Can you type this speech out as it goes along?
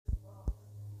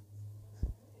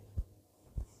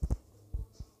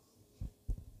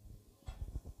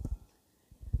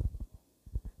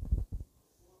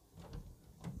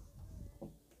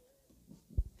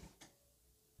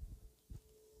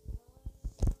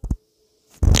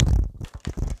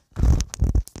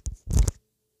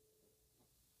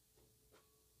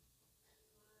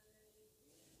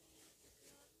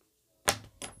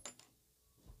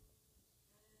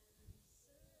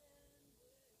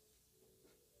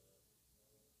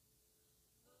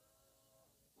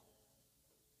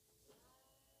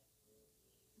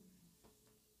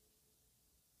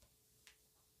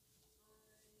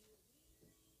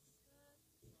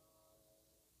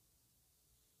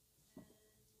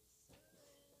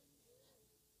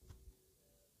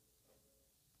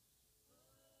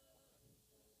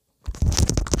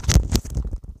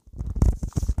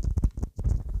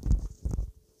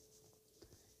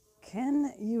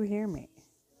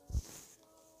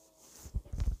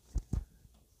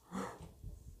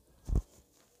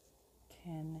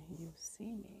You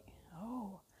see me.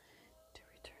 Oh, to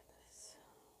return this.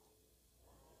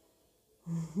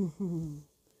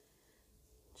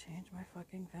 Change my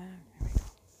fucking thing. There we go.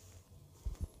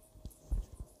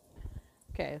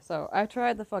 Okay, so I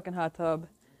tried the fucking hot tub.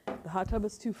 The hot tub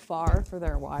is too far for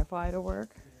their Wi-Fi to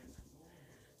work.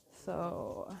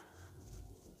 So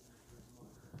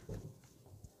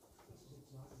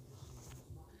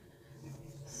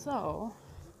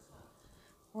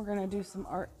we're gonna do some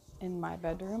art in my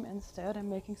bedroom instead. I'm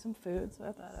making some food, so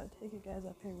I thought I'd take you guys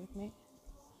up here with me.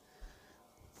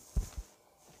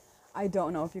 I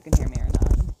don't know if you can hear me or not.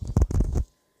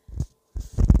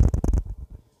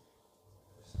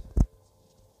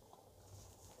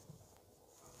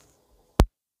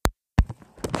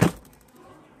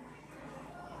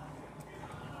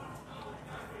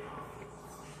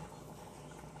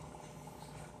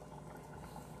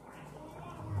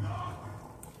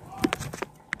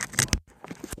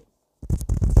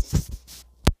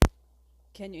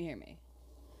 Can you hear me?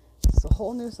 It's a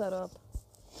whole new setup.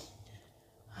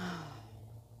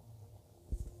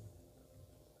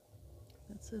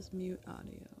 It says mute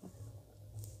audio.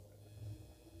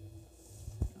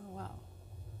 Oh, wow.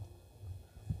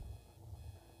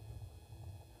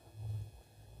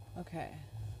 Okay.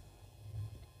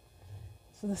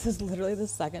 So this is literally the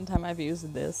second time I've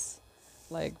used this,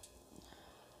 like,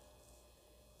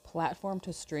 platform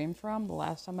to stream from. The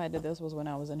last time I did this was when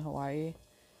I was in Hawaii.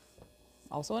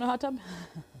 Also in a hot tub.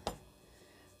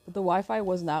 But the Wi-Fi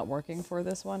was not working for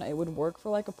this one. It would work for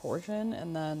like a portion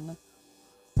and then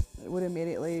it would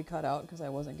immediately cut out because I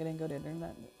wasn't getting good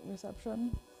internet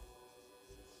reception.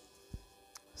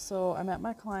 So I'm at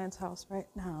my client's house right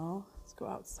now. Let's go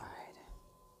outside.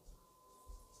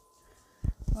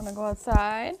 Wanna go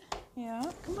outside? Yeah,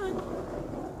 come on.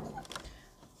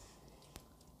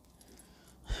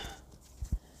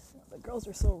 The girls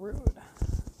are so rude.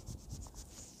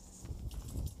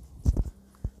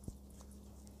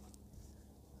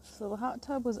 So the hot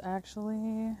tub was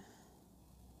actually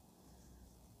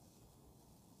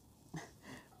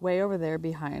way over there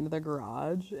behind the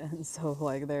garage, and so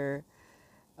like their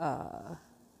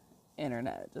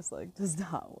internet just like does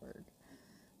not work.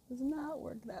 Does not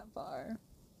work that far.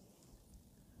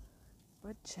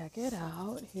 But check it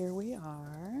out. Here we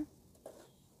are.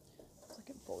 So I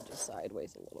can fold you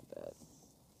sideways a little bit.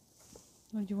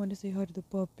 Oh, you want to say hi to the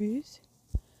puppies?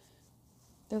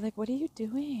 They're like, what are you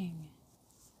doing?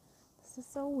 This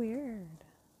is so weird.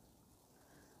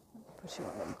 Let me put you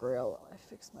on the grill while I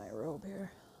fix my robe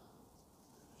here.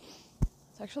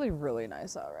 It's actually really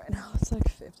nice out right now. It's like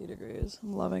 50 degrees.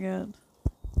 I'm loving it.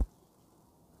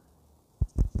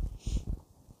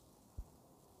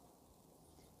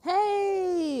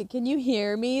 Hey, can you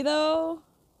hear me though?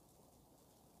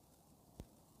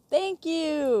 Thank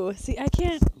you. See, I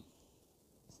can't.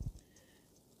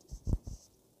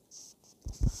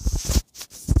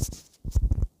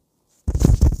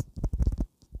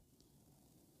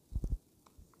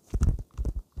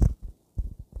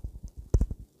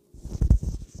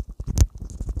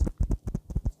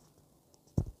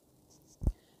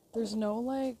 There's no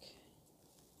like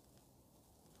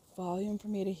volume for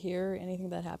me to hear anything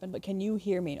that happened, but can you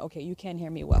hear me? Okay, you can hear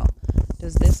me well.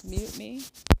 Does this mute me?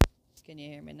 Can you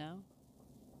hear me now?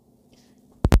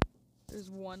 There's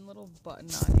one little button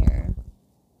on here.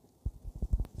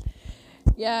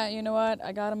 Yeah, you know what?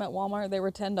 I got them at Walmart. They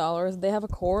were $10. They have a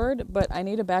cord, but I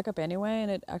need a backup anyway,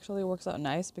 and it actually works out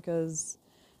nice because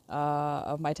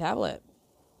of my tablet.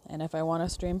 And if I want to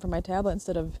stream from my tablet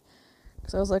instead of...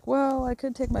 Because I was like, well, I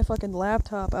could take my fucking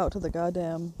laptop out to the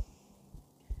goddamn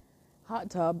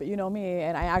hot tub, but you know me,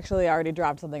 and I actually already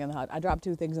dropped something in the hot... I dropped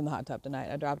two things in the hot tub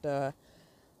tonight. I dropped a...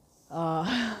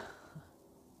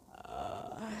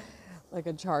 like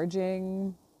a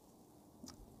charging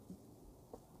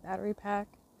battery pack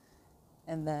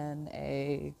and then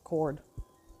a cord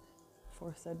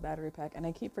for said battery pack. And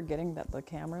I keep forgetting that the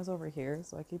camera's over here,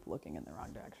 so I keep looking in the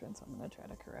wrong direction, so I'm going to try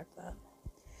to correct that.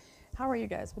 How are you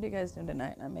guys? What are you guys doing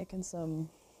tonight? I'm making some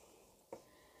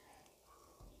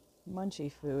munchy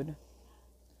food.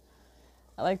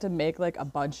 I like to make like a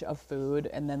bunch of food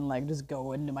and then like just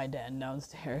go into my den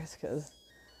downstairs because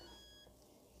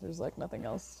there's like nothing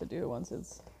else to do once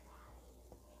it's...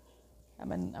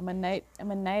 I'm a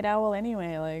night owl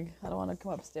anyway. Like I don't want to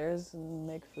come upstairs and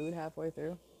make food halfway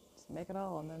through. Just make it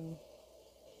all and then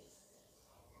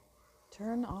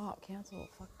turn off, cancel,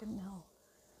 fucking hell.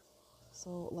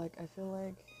 So like I feel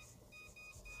like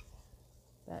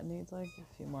that needs like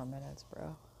a few more minutes,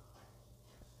 bro.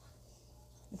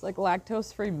 It's like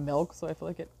lactose-free milk, so I feel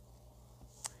like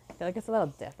it's a little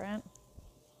different.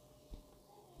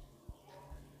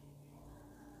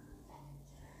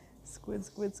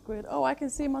 Squid. Oh, I can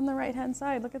see him on the right-hand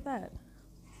side. Look at that.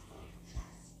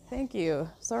 Thank you.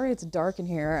 Sorry it's dark in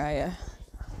here.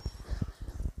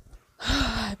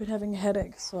 I've been having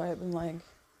headaches, so I've been like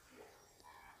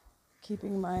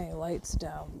keeping my lights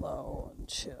down low and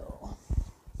chill.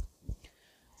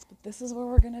 But this is where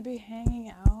we're gonna be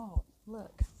hanging out.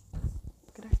 Look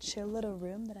at our chill little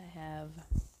room that I have.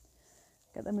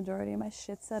 Got the majority of my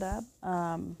shit set up.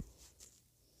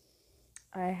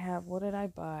 I have, what did I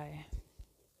buy?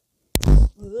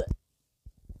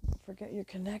 Forget you're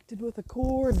connected with a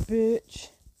cord,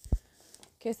 bitch.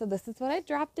 Okay, so this is what I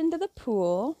dropped into the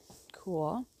pool.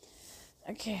 Cool.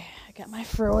 Okay, I got my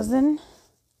frozen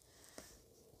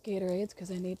Gatorades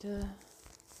because I need to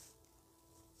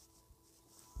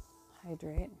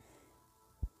hydrate.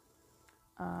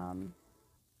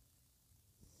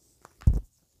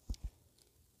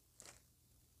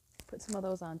 Put some of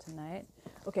those on tonight.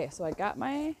 Okay, so I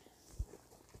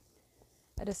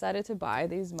decided to buy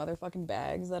these motherfucking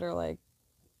bags that are like,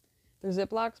 they're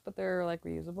Ziplocs, but they're like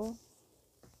reusable.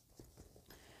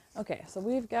 Okay, so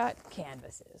we've got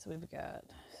canvases. We've got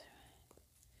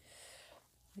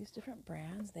these different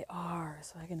brands. They are,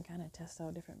 so I can kind of test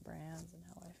out different brands and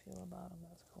how I feel about them.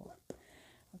 That's cool.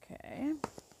 Okay.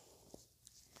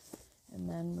 And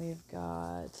then we've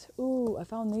got, ooh, I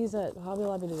found these at Hobby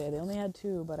Lobby today. They only had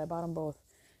 2, but I bought them both.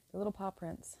 They're little paw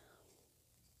prints.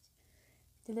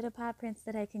 The little paw prints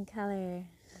that I can color.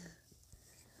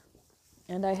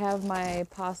 And I have my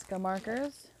Posca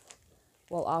markers.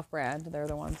 Well, off-brand. They're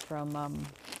the ones from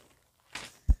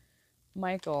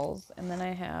Michaels. And then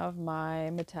I have my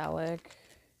metallic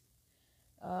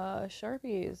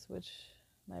Sharpies, which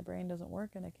my brain doesn't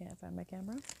work and I can't find my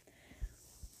camera.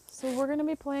 So we're going to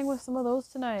be playing with some of those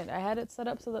tonight. I had it set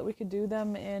up so that we could do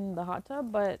them in the hot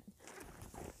tub, but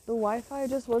the Wi-Fi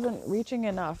just wasn't reaching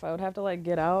enough. I would have to like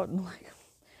get out and like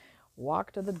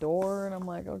walk to the door, and I'm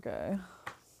like, okay,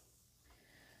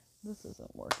 this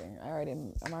isn't working.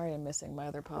 I'm already missing my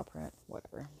other paw print.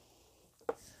 Whatever.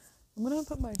 I'm gonna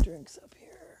put my drinks up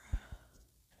here.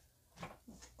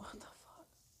 What the fuck?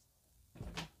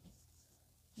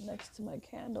 Next to my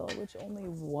candle, which only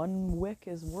one wick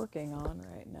is working on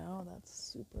right now. That's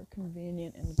super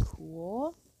convenient and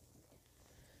cool.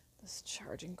 This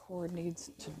charging cord needs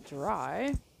to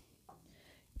dry.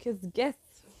 Cause guess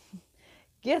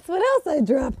what else I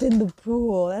dropped in the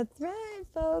pool? That's right,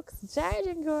 folks.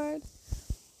 Charging cord.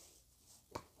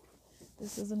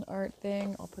 This is an art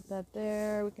thing. I'll put that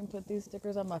there. We can put these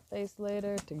stickers on my face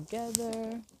later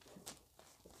together.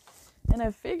 And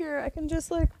I figure I can just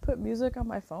like put music on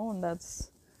my phone that's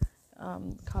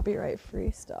copyright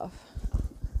free stuff.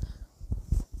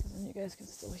 And then you guys can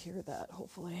still hear that,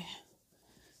 hopefully.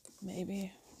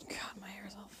 Maybe. God, my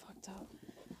hair's all fucked up.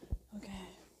 Okay.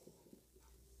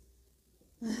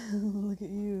 Look at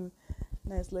you.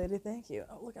 Nice lady, thank you.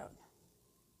 Oh, look out.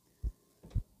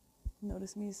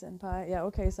 Notice me, senpai. Yeah,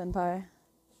 okay, senpai.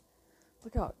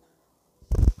 Look out.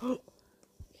 Can't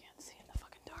see in the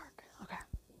fucking dark. Okay.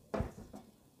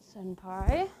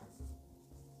 Senpai.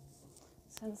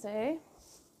 Sensei.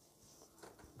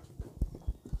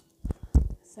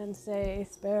 Sensei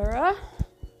Spera.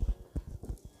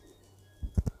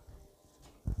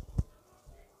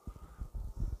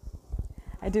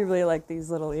 I do really like these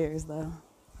little ears, though.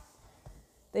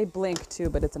 They blink, too,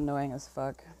 but it's annoying as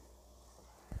fuck.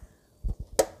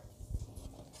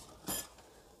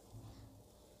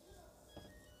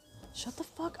 Shut the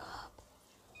fuck up.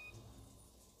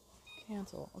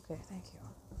 Cancel. Okay, thank you.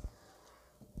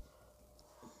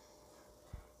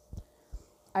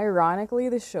 Ironically,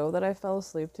 the show that I fell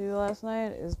asleep to last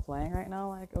night is playing right now.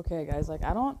 Like, okay, guys, like,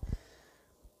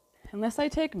 unless I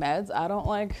take meds, I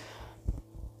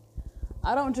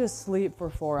don't just sleep for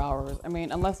 4 hours. I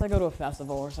mean, unless I go to a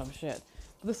festival or some shit.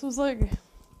 This was, like,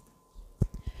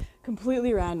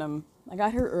 completely random. I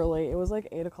got here early. It was, like,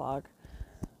 8 o'clock.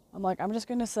 I'm like, I'm just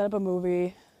going to set up a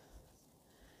movie.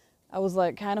 I was,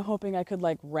 like, kind of hoping I could,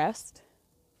 like, rest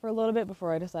for a little bit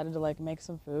before I decided to, like, make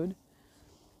some food.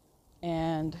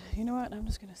 And you know what? I'm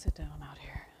just going to sit down out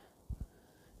here.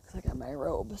 Because I got my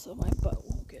robe so my butt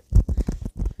won't get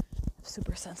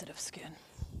super sensitive skin.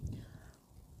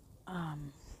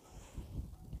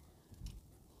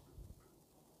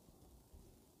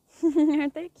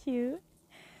 Aren't they cute?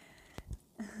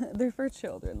 They're for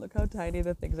children. Look how tiny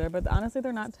the things are. But honestly,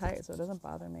 they're not tight, so it doesn't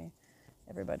bother me.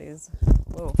 Everybody wants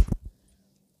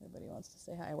to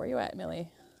say hi. Where you at, Millie?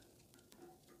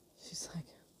 She's like,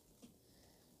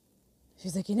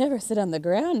 you never sit on the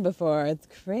ground before. It's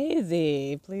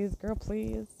crazy. Please, girl,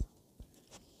 please.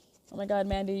 Oh my God,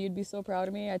 Mandy, you'd be so proud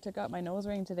of me. I took out my nose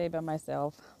ring today by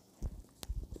myself.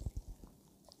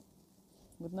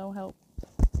 with no help.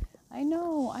 I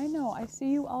know. I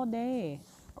see you all day.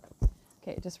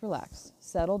 Okay, just relax.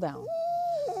 Settle down.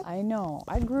 I know.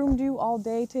 I groomed you all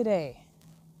day today.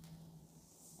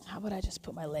 How about I just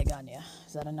put my leg on you?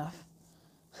 Is that enough?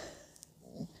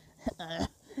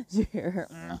 Here.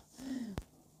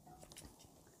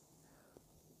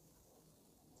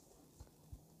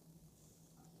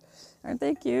 Aren't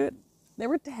they cute? They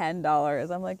were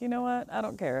 $10. I'm like, you know what? I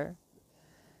don't care.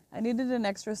 I needed an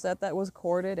extra set that was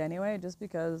corded anyway, just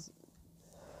because.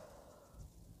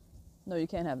 No, you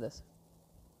can't have this.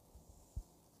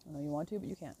 I know you want to, but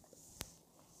you can't.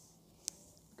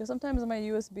 Because sometimes my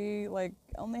USB, like,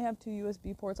 I only have 2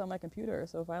 USB ports on my computer,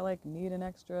 so if I, like, need an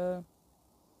extra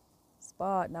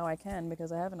spot, now I can,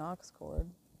 because I have an aux cord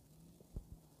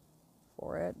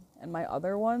for it. And my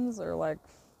other ones are, like,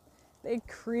 they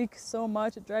creak so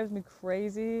much, it drives me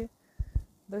crazy.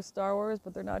 They're Star Wars,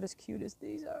 but they're not as cute as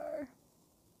these are.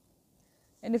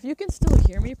 And if you can still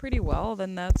hear me pretty well,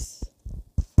 then that's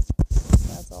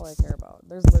all I care about.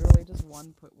 There's literally just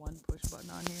one push button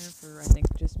on here for, I think,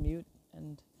 just mute.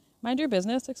 And mind your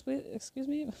business, excuse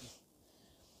me.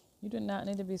 You do not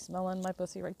need to be smelling my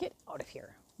pussy right. Get out of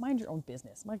here. Mind your own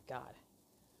business. My God.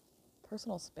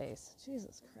 Personal space.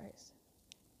 Jesus Christ.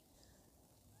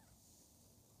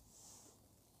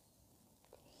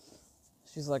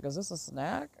 She's like, is this a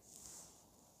snack?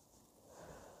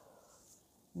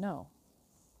 No.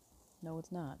 No,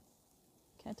 it's not.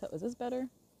 Can't tell. Is this better?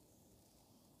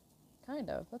 Kind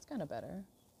of. That's kind of better.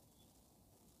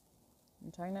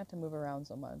 I'm trying not to move around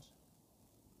so much.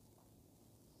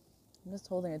 I'm just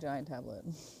holding a giant tablet.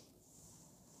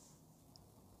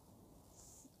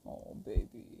 Oh,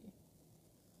 baby.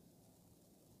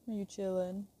 Are you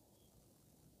chilling?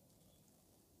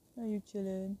 Are you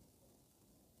chilling?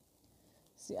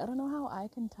 See, I don't know how I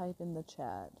can type in the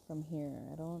chat from here.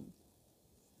 I don't.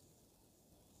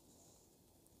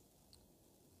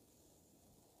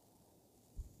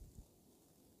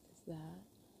 Is that?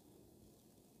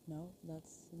 No,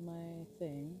 that's my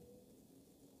thing.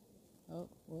 Oh,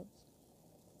 whoops.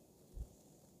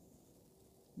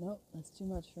 No, that's too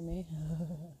much for me.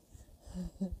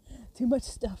 Too much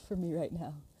stuff for me right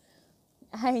now.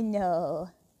 I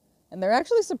know. And they're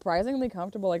actually surprisingly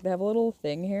comfortable. Like, they have a little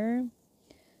thing here.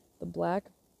 The black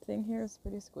thing here is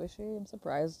pretty squishy. I'm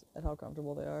surprised at how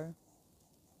comfortable they are.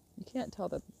 You can't tell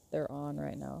that they're on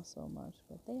right now so much,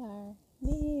 but they are.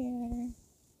 There.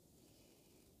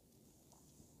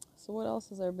 So what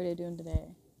else is everybody doing today?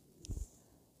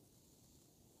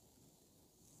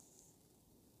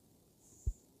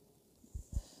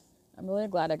 I'm really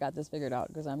glad I got this figured out,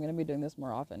 because I'm going to be doing this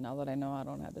more often now that I know I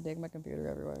don't have to take my computer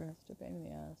everywhere. It's such a pain in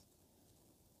the ass.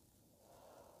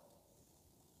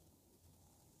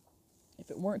 If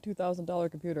it weren't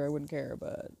 $2,000 computer, I wouldn't care,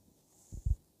 but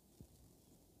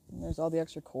there's all the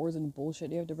extra cords and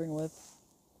bullshit you have to bring with.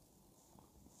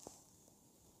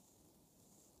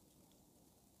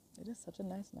 It is such a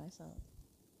nice out.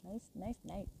 Nice night.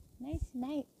 Nice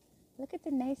night. Look at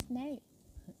the nice night.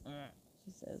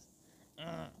 She says.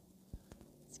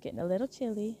 It's getting a little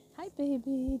chilly. Hi,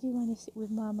 baby. Do you want to sit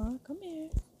with Mama? Come here.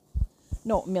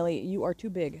 No, Millie, you are too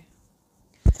big.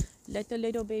 Let the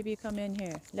little baby come in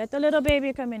here. Let the little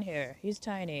baby come in here. He's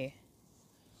tiny.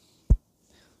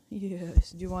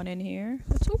 Yes. Do you want in here?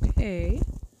 It's okay.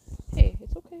 Hey,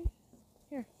 it's okay.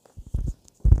 Here.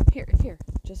 Here.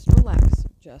 Just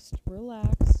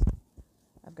relax.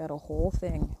 I've got a whole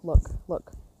thing. Look.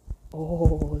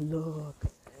 Oh, look.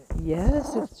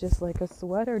 Yes, it's just like a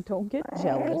sweater. Don't get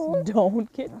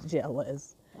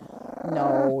jealous.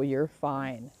 No, you're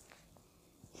fine.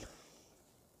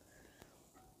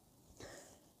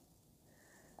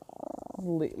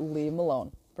 Leave him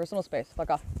alone. Personal space. Fuck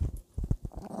off.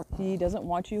 He doesn't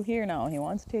want you here now. He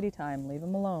wants titty time. Leave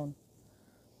him alone.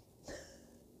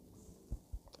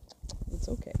 It's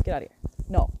okay. Get out of here.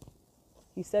 No.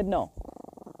 He said no.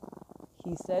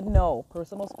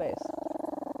 Personal space.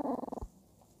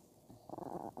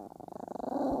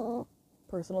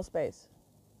 Personal space.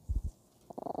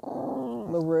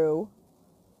 LaRue.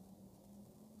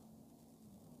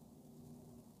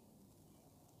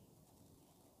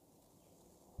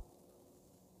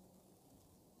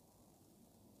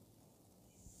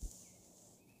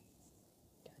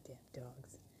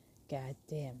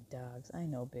 Goddamn dogs. I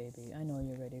know, baby. I know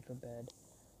you're ready for bed.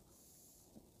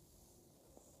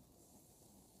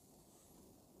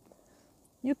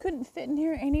 You couldn't fit in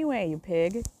here anyway, you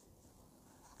pig.